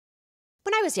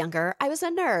When I was younger, I was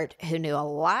a nerd who knew a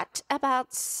lot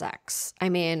about sex. I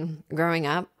mean, growing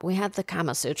up, we had the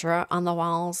Kama Sutra on the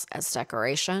walls as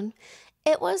decoration.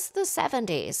 It was the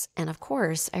 70s, and of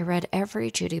course, I read every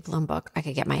Judy Blume book I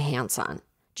could get my hands on.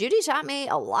 Judy taught me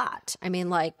a lot. I mean,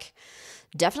 like,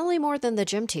 definitely more than the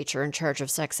gym teacher in charge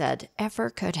of sex ed ever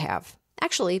could have.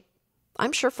 Actually,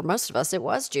 I'm sure for most of us it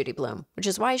was Judy Blume, which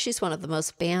is why she's one of the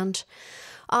most banned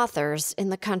authors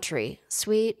in the country.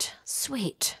 Sweet,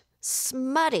 sweet,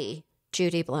 smutty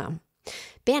Judy Blume.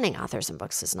 Banning authors and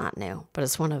books is not new, but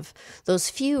it's one of those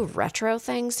few retro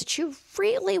things that you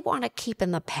really want to keep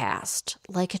in the past,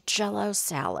 like a Jell-O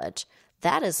salad.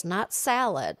 That is not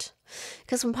salad.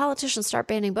 Because when politicians start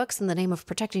banning books in the name of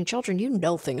protecting children, you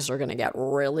know things are going to get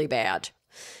really bad.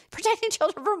 Protecting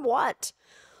children from what?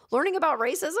 Learning about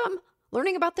racism?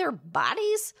 Learning about their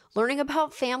bodies? Learning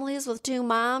about families with two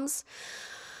moms?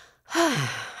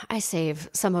 I save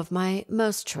some of my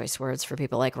most choice words for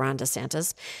people like Ron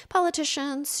DeSantis,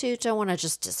 politicians who don't want to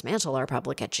just dismantle our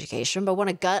public education, but want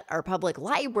to gut our public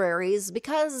libraries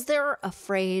because they're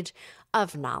afraid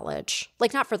of knowledge.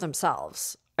 Like, not for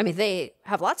themselves. I mean, they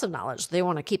have lots of knowledge. They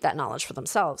want to keep that knowledge for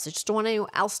themselves. They just don't want anyone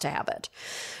else to have it.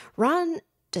 Ron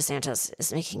DeSantis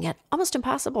is making it almost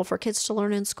impossible for kids to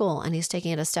learn in school, and he's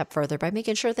taking it a step further by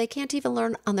making sure they can't even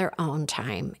learn on their own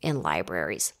time in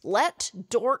libraries. Let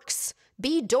dorks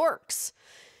be dorks.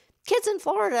 Kids in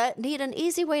Florida need an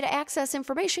easy way to access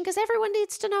information because everyone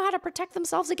needs to know how to protect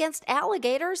themselves against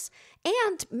alligators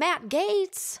and Matt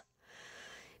Gaetz.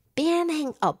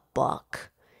 Banning a book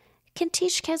can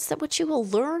teach kids that what you will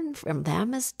learn from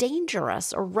them is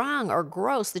dangerous or wrong or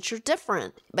gross, that you're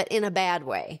different, but in a bad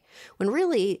way. When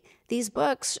really, these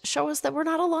books show us that we're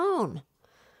not alone.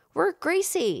 We're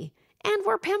greasy and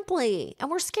we're pimply and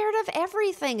we're scared of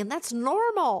everything, and that's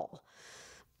normal.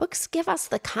 Books give us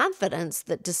the confidence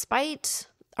that despite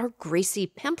our greasy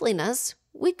pimpliness,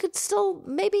 we could still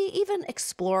maybe even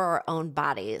explore our own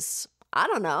bodies. I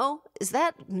don't know. Is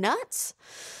that nuts?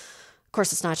 Of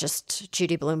course, it's not just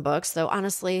Judy Blume books, though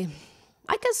honestly,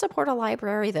 I could support a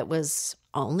library that was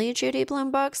only Judy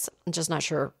Blume books. I'm just not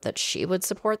sure that she would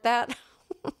support that.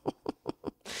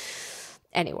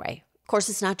 Anyway, of course,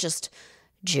 it's not just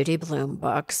Judy Blume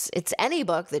books. It's any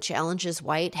book that challenges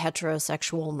white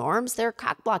heterosexual norms. They're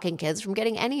cock-blocking kids from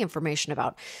getting any information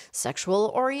about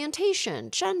sexual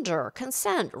orientation, gender,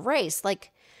 consent, race.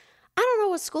 Like, I don't know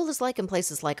what school is like in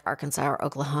places like Arkansas or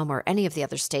Oklahoma or any of the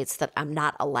other states that I'm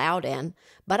not allowed in,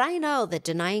 but I know that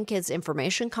denying kids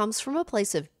information comes from a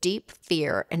place of deep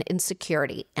fear and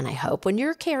insecurity, and I hope when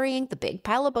you're carrying the big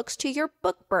pile of books to your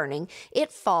book burning,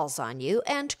 it falls on you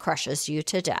and crushes you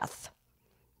to death.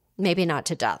 Maybe not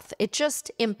to death. It just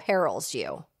imperils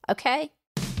you, okay?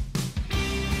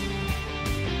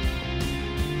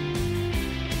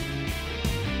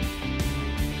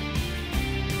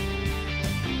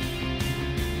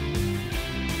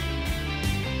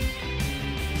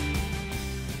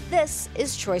 This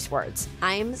is Choice Words.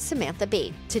 I'm Samantha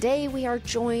Bee. Today we are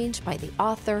joined by the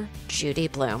author, Judy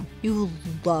Blume. You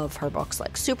love her books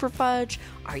like Super Fudge,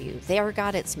 Are You There,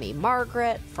 God? It's Me,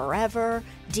 Margaret, Forever,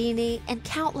 Deanie, and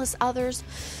countless others.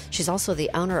 She's also the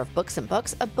owner of Books and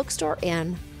Books, a bookstore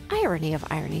in Irony of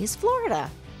Ironies, Florida.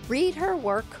 Read her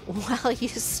work while you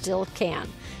still can.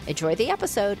 Enjoy the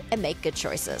episode and make good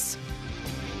choices.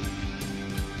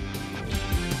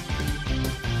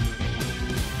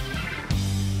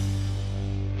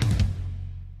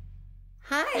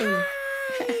 Hi.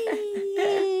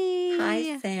 Hi.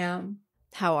 Hi, Sam.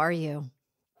 How are you?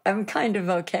 I'm kind of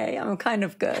okay. I'm kind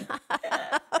of good.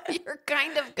 You're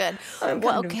kind of good.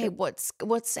 Well, okay,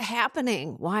 what's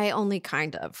happening? Why only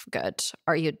kind of good?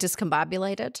 Are you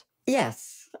discombobulated?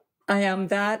 Yes, I am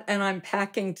that, and I'm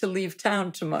packing to leave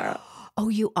town tomorrow. Oh,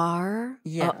 you are?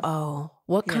 Yeah. Uh-oh.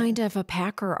 What kind of a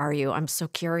packer are you? I'm so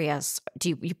curious.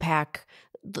 Do you pack,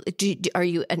 are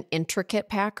you an intricate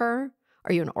packer?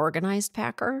 Are you an organized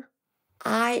packer?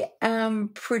 I am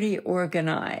pretty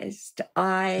organized.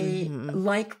 I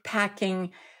like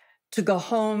packing to go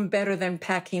home better than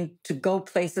packing to go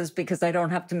places because I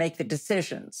don't have to make the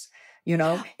decisions. You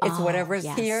know, it's whatever's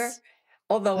here.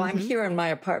 Although I'm here in my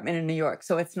apartment in New York,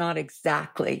 so it's not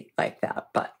exactly like that.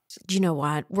 But you know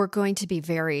what? We're going to be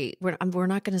we're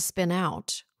not going to spin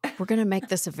out. We're going to make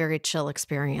this a very chill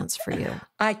experience for you.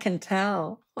 I can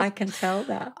tell. I can tell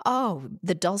that. Oh,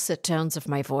 the dulcet tones of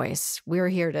my voice. We're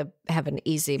here to have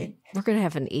we're going to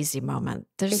have an easy moment.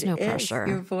 There's no pressure.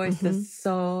 Your voice is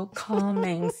so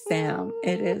calming, Sam.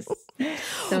 It is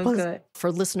so good.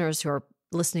 For listeners who are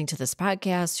listening to this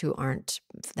podcast who aren't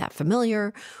that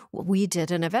familiar, we did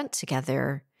an event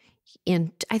together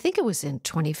I think it was in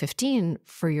 2015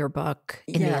 for your book,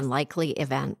 In the Yes. Unlikely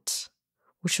Event,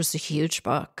 which was a huge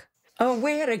book. Oh,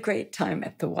 we had a great time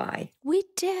at the Y. We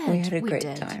did. We had a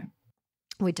great time.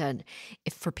 We did.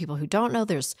 If for people who don't know,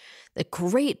 there's a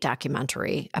great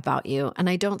documentary about you. And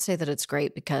I don't say that it's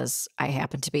great because I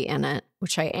happen to be in it,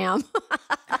 which I am,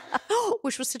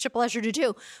 which was such a pleasure to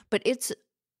do. But it's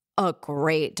a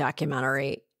great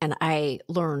documentary. And I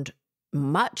learned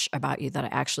much about you that I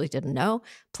actually didn't know.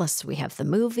 Plus, we have the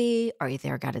movie, Are You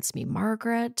There, God? It's Me,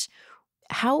 Margaret.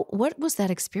 What was that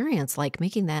experience like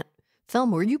making that film?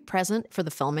 Were you present for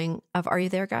the filming of Are You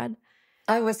There, God?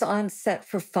 I was on set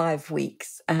for 5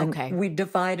 weeks, and Okay. we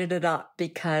divided it up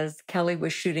because Kelly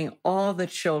was shooting all the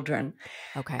children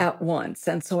Okay. at once.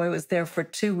 And so I was there for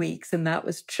 2 weeks, and that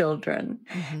was children.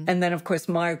 Mhm. And then, of course,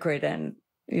 Margaret and,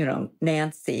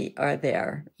 Nancy are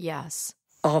there Yes.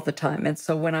 all the time. And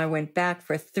so when I went back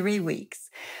for 3 weeks,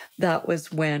 that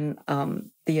was when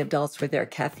the adults were there,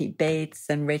 Kathy Bates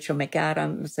and Rachel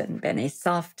McAdams and Benny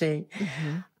Safdie.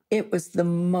 Mm-hmm. It was the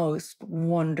most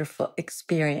wonderful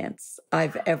experience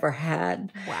I've ever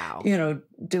had. Wow.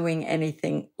 Doing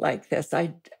anything like this.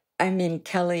 I mean,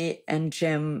 Kelly and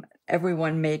Jim,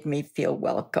 everyone made me feel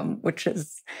welcome, which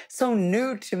is so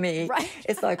new to me. Right.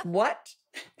 It's like, what?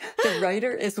 The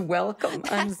writer is welcome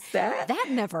on set? That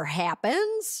never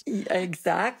happens.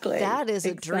 Exactly. That is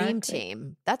a dream Exactly.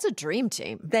 team. That's a dream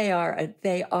team. They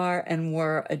are and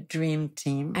were a dream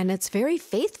team. And it's very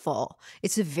faithful.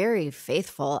 It's a very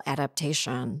faithful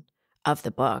adaptation of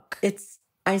the book.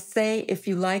 I say, if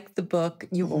you like the book,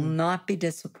 you will not be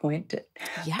disappointed.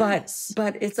 Yes.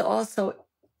 But it's also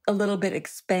a little bit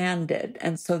expanded,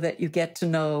 and so that you get to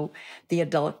know the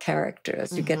adult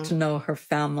characters, you get to know her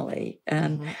family,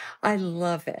 and I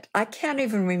love it. I can't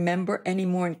even remember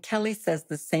anymore, and Kelly says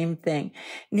the same thing.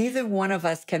 Neither one of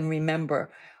us can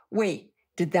remember, wait,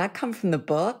 did that come from the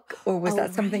book, or was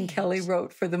that something Kelly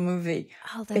wrote for the movie?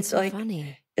 Oh, that's so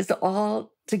funny. It's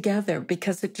all together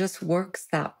because it just works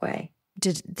that way.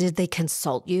 Did they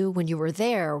consult you when you were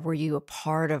there? Were you a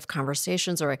part of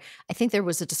conversations? Or I think there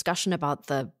was a discussion about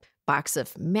the box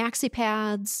of maxi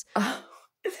pads. Oh,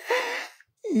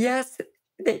 yes,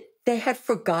 they had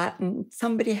forgotten.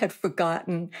 Somebody had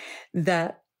forgotten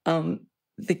that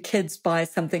the kids buy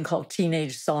something called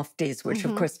teenage softies, which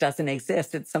of course doesn't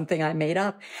exist. It's something I made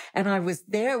up. And I was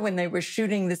there when they were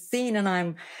shooting the scene, and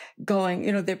I'm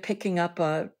going, they're picking up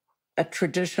a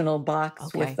traditional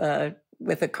box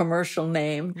with a commercial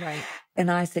name. Right. And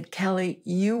I said, Kelly,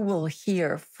 you will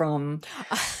hear from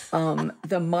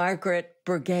the Margaret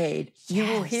Brigade. You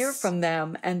will hear from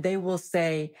them, and they will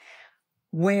say,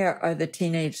 where are the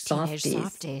teenage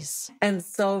softies? And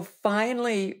so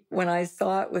finally, when I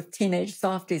saw it with teenage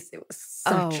softies, it was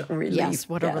such a relief. Yes,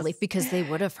 what a relief, because they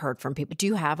would have heard from people. Do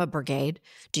you have a brigade?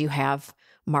 Do you have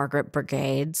Margaret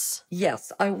brigades?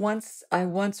 Yes. I once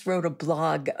wrote a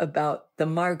blog about the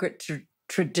Margaret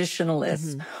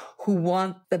traditionalists who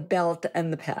want the belt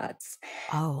and the pads.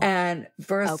 And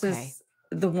versus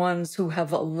the ones who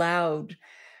have allowed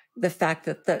the fact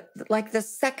that the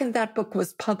second that book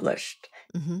was published,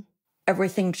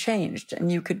 everything changed,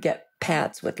 and you could get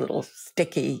pads with little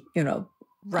sticky,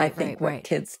 what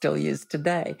kids still use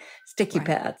today, sticky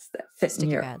pads that fit in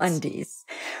your undies.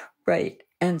 Right.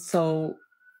 And so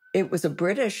it was a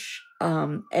British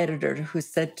editor who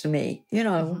said to me,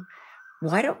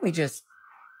 why don't we just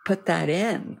put that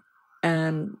in?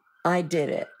 And I did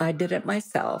it. I did it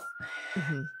myself.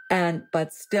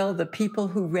 But still, the people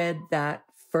who read that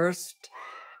first,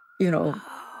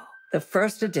 the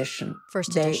first edition,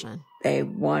 they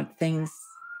want things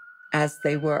as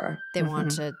they were. They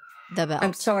wanted the belt.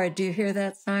 I'm sorry. Do you hear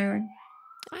that siren?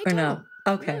 I don't. No?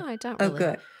 Okay. No, I don't really. Oh,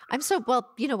 good.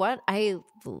 You know what? I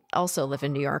also live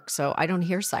in New York, so I don't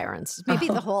hear sirens. Maybe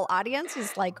the whole audience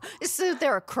is like, is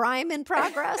there a crime in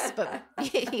progress? But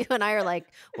you and I are like,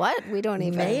 what? We don't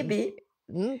even. Maybe.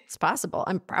 It's possible.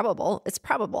 It's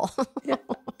probable.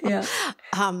 Yeah.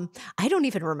 I don't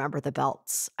even remember the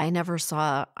belts. I never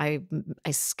saw, I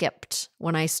skipped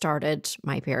when I started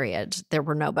my period. There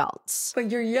were no belts.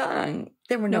 But you're young.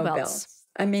 There were no belts.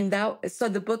 I mean, so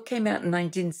the book came out in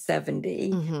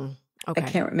 1970. I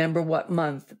can't remember what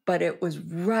month, but it was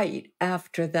right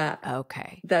after that.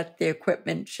 That the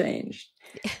equipment changed.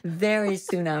 Very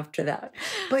soon after that.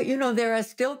 But, there are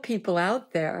still people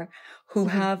out there who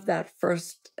have that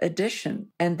first edition,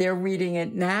 and they're reading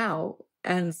it now.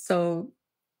 And so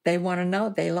they want to know,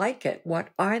 they like it. What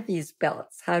are these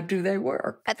belts? How do they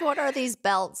work? And what are these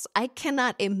belts? I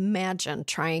cannot imagine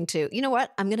trying to, you know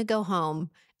what? I'm going to go home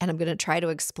and I'm going to try to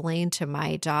explain to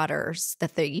my daughters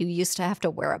that you used to have to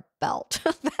wear a belt.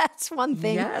 That's one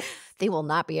thing Yes. they will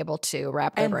not be able to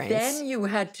wrap their brains. And then you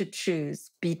had to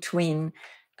choose between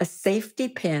a safety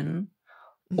pin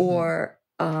or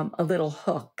a little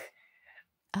hook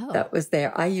that was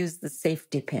there. I used the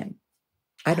safety pin.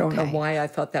 I don't know why I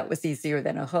thought that was easier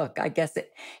than a hook. I guess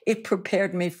it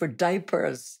prepared me for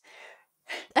diapers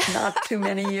not too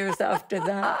many years after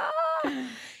that.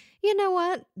 You know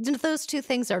what? Those two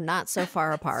things are not so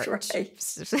far apart. That's right.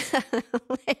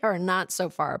 They are not so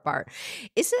far apart.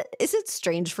 Is it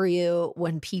strange for you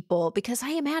when people, because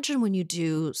I imagine when you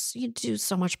do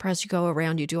so much press, you go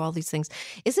around, you do all these things.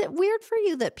 Is it weird for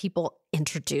you that people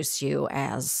introduce you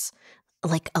as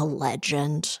like a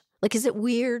legend? Is it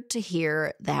weird to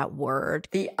hear that word?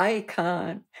 The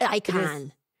icon.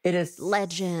 Icon. It is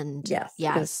legend. Yes.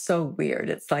 It is so weird.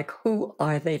 It's like, who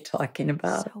are they talking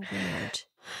about? So weird.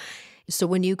 So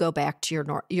when you go back to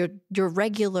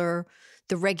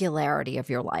the regularity of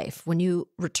your life, when you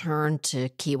return to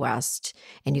Key West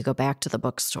and you go back to the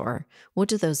bookstore, what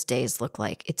do those days look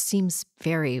like? It seems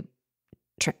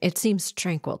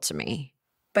tranquil to me.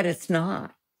 But it's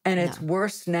not. And it's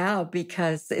worse now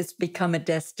because it's become a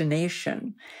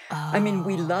destination. I mean,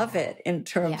 we love it in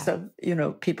terms of,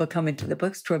 people coming to the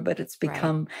bookstore, but it's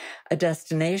become a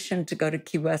destination to go to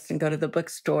Key West and go to the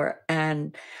bookstore.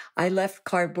 And I left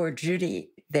Cardboard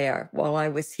Judy there while I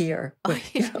was here. But,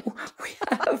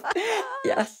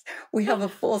 we have a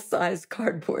full-size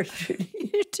Cardboard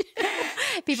Judy.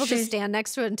 People just stand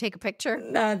next to it and take a picture?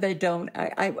 No, they don't.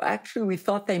 I actually, we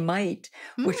thought they might,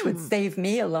 which would save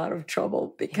me a lot of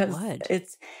trouble because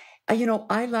it's,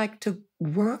 I like to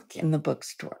work in the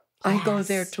bookstore. Yes. I go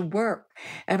there to work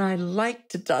and I like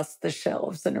to dust the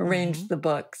shelves and arrange the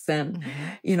books and,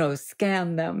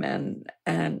 scan them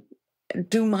and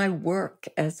do my work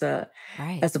as a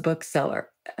bookseller.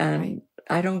 And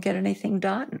I don't get anything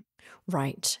done.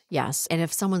 Right. Yes. And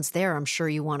if someone's there, I'm sure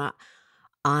you want to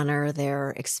honor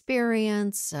their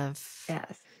experience of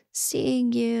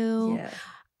seeing you. Yes.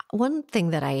 One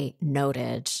thing that I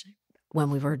noted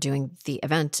when we were doing the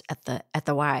event at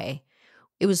the Y,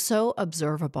 it was so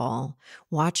observable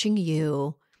watching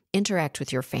you interact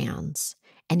with your fans.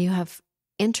 And you have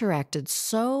interacted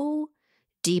so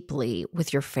deeply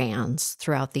with your fans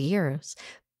throughout the years.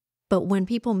 But when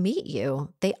people meet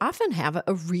you, they often have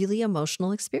a really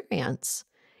emotional experience.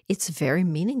 It's very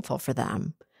meaningful for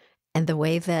them. And the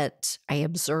way that I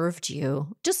observed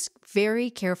you, just very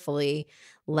carefully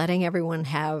letting everyone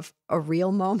have a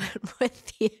real moment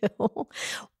with you,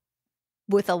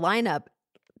 with a lineup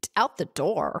out the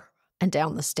door and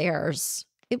down the stairs,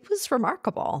 it was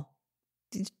remarkable.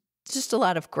 Just a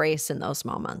lot of grace in those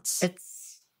moments.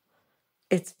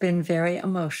 It's been very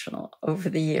emotional over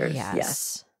the years.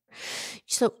 Yes.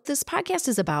 So this podcast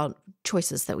is about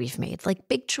choices that we've made, like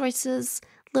big choices,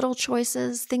 little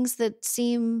choices, things that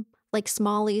seem like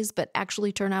smallies, but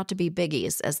actually turn out to be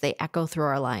biggies as they echo through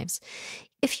our lives.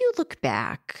 If you look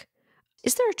back,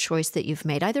 is there a choice that you've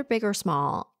made, either big or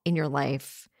small, in your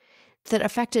life that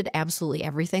affected absolutely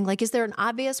everything? Like, is there an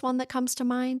obvious one that comes to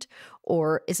mind,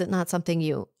 or is it not something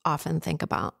you often think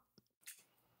about?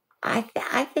 I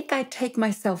think I take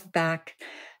myself back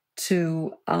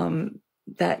to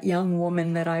that young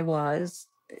woman that I was.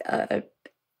 I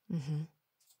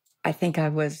think I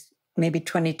was maybe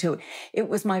 22. It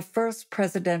was my first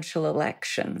presidential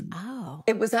election. Oh.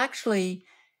 It was actually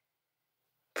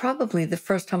probably the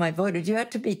first time I voted. You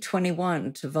had to be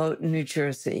 21 to vote in New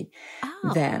Jersey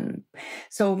then.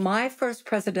 So my first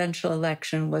presidential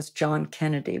election was John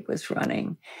Kennedy was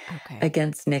running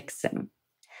against Nixon.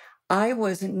 I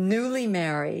was newly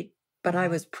married, but I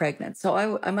was pregnant.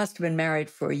 So I must have been married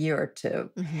for a year or two.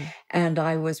 And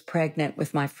I was pregnant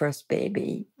with my first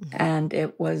baby. And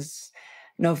it was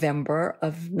November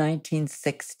of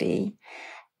 1960.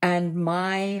 And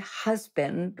my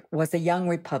husband was a young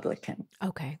Republican.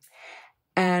 Okay.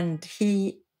 And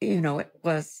he, it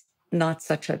was not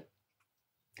such a...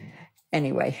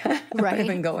 Anyway, I won't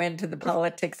even go into the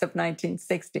politics of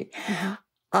 1960.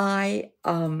 I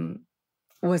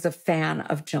was a fan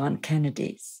of John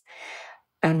Kennedy's.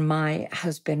 And my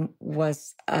husband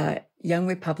was a young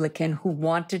Republican who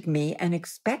wanted me and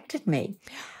expected me.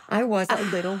 I was a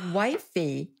little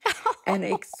wifey and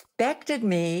expected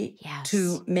me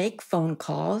to make phone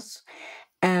calls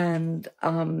and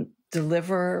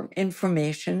deliver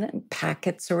information and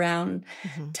packets around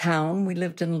town. We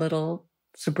lived in a little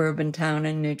suburban town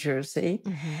in New Jersey.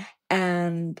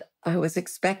 And I was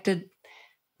expected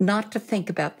not to think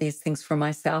about these things for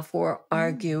myself or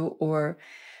argue or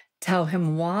tell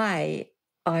him why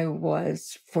I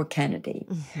was for Kennedy.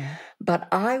 But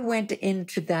I went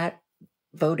into that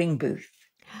voting booth,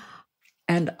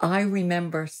 and I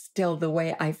remember still the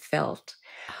way I felt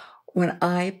when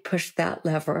I pushed that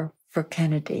lever for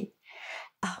Kennedy.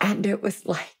 And it was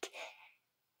like,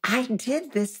 I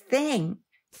did this thing.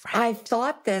 Right. I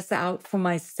thought this out for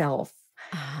myself.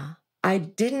 I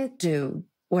didn't do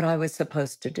what I was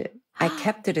supposed to do. I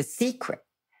kept it a secret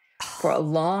for a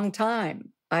long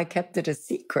time. I kept it a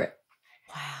secret.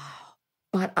 Wow.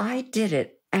 But I did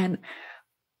it. And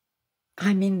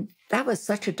I mean, that was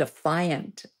such a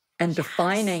defiant and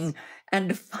defining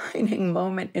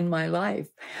moment in my life,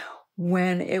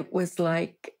 when it was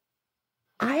like,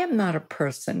 I am not a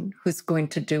person who's going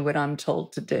to do what I'm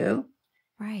told to do.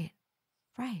 Right.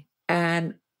 Right.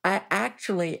 And I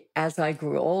actually, as I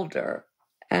grew older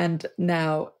and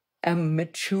now am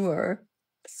mature,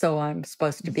 so I'm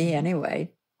supposed to be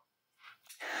anyway,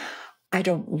 I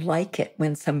don't like it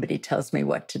when somebody tells me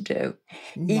what to do.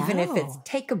 No. Even if it's,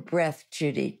 take a breath,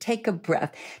 Judy, take a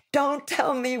breath. Don't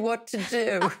tell me what to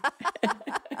do.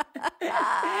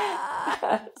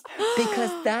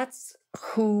 Because that's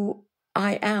who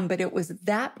I am. But it was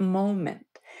that moment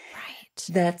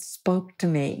that spoke to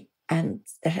me, and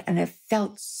it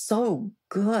felt so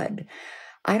good.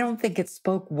 I don't think it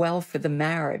spoke well for the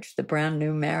marriage, the brand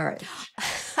new marriage.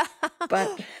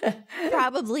 But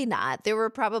probably not. There were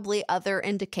probably other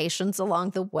indications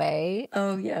along the way.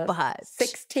 Oh, yes. But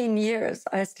 16 years.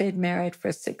 I stayed married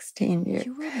for 16 years.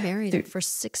 You were married for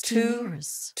 16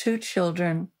 years. 2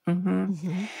 children.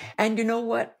 And you know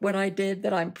what I did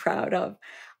that I'm proud of?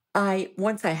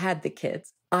 Once I had the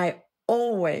kids, I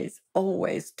always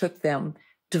took them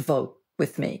to vote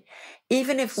with me.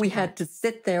 Even if we had to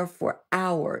sit there for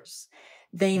hours,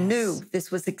 they knew this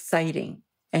was exciting.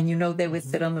 And, you know, they would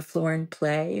sit on the floor and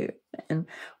play, and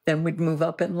then we'd move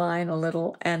up in line a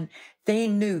little. And they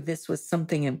knew this was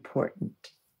something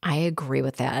important. I agree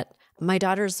with that. My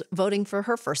daughter's voting for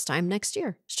her first time next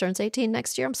year. She turns 18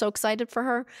 next year. I'm so excited for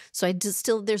her. So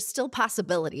there's still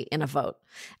possibility in a vote.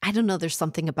 I don't know. There's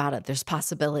something about it. There's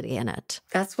possibility in it.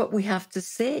 That's what we have to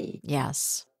see.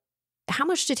 Yes. How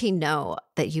much did he know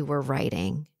that you were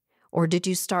writing? Or did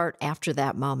you start after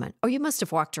that moment? Or you must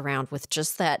have walked around with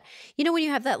just that, you know, when you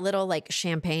have that little like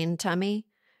champagne tummy,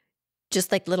 just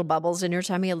like little bubbles in your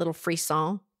tummy, a little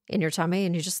frisson in your tummy,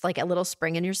 and you just like a little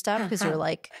spring in your step because you're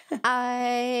like,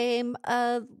 I'm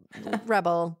a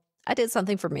rebel. I did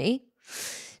something for me.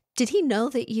 Did he know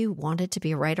that you wanted to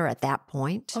be a writer at that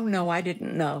point? Oh, no, I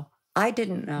didn't know. I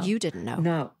didn't know. You didn't know.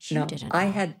 No. Didn't know.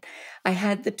 I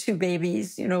had the 2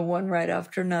 babies, you know, one right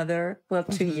after another, well,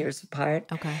 2 years apart.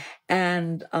 Okay.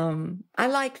 And I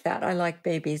like that. I like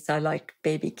babies. I like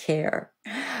baby care.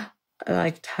 I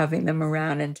liked having them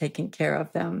around and taking care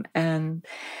of them.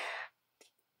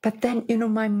 But then, you know,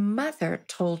 my mother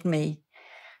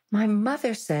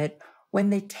said, when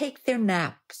they take their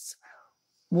naps,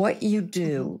 what you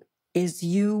do is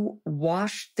you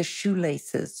wash the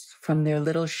shoelaces from their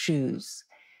little shoes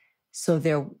so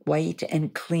they're white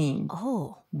and clean.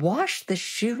 Oh. Wash the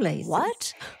shoelaces.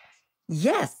 What?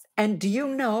 Yes. And do you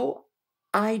know,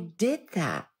 I did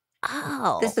that.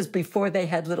 Oh. This is before they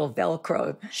had little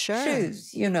Velcro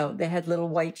shoes. You know, they had little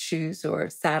white shoes or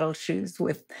saddle shoes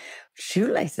with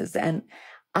shoelaces. And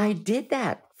I did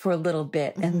that for a little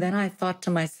bit. And then I thought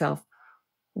to myself,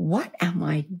 what am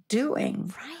I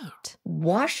doing? Right.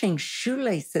 Washing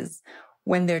shoelaces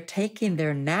when they're taking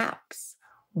their naps.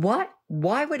 What?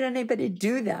 Why would anybody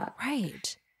do that?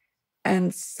 Right.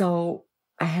 And so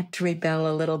I had to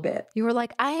rebel a little bit. You were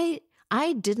like, I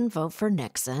didn't vote for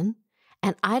Nixon,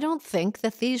 and I don't think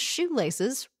that these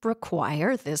shoelaces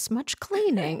require this much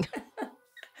cleaning.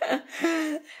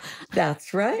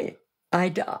 That's right.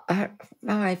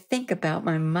 I think about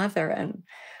my mother and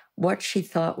what she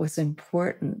thought was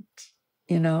important,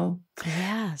 you know?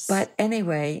 Yes. But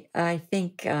anyway, I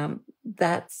think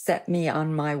that set me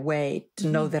on my way to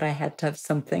know that I had to have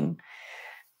something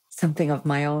of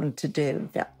my own to do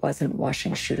that wasn't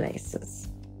washing shoelaces.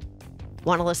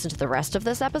 Want to listen to the rest of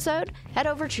this episode? Head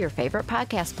over to your favorite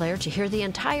podcast player to hear the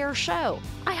entire show.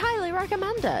 I highly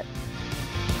recommend it.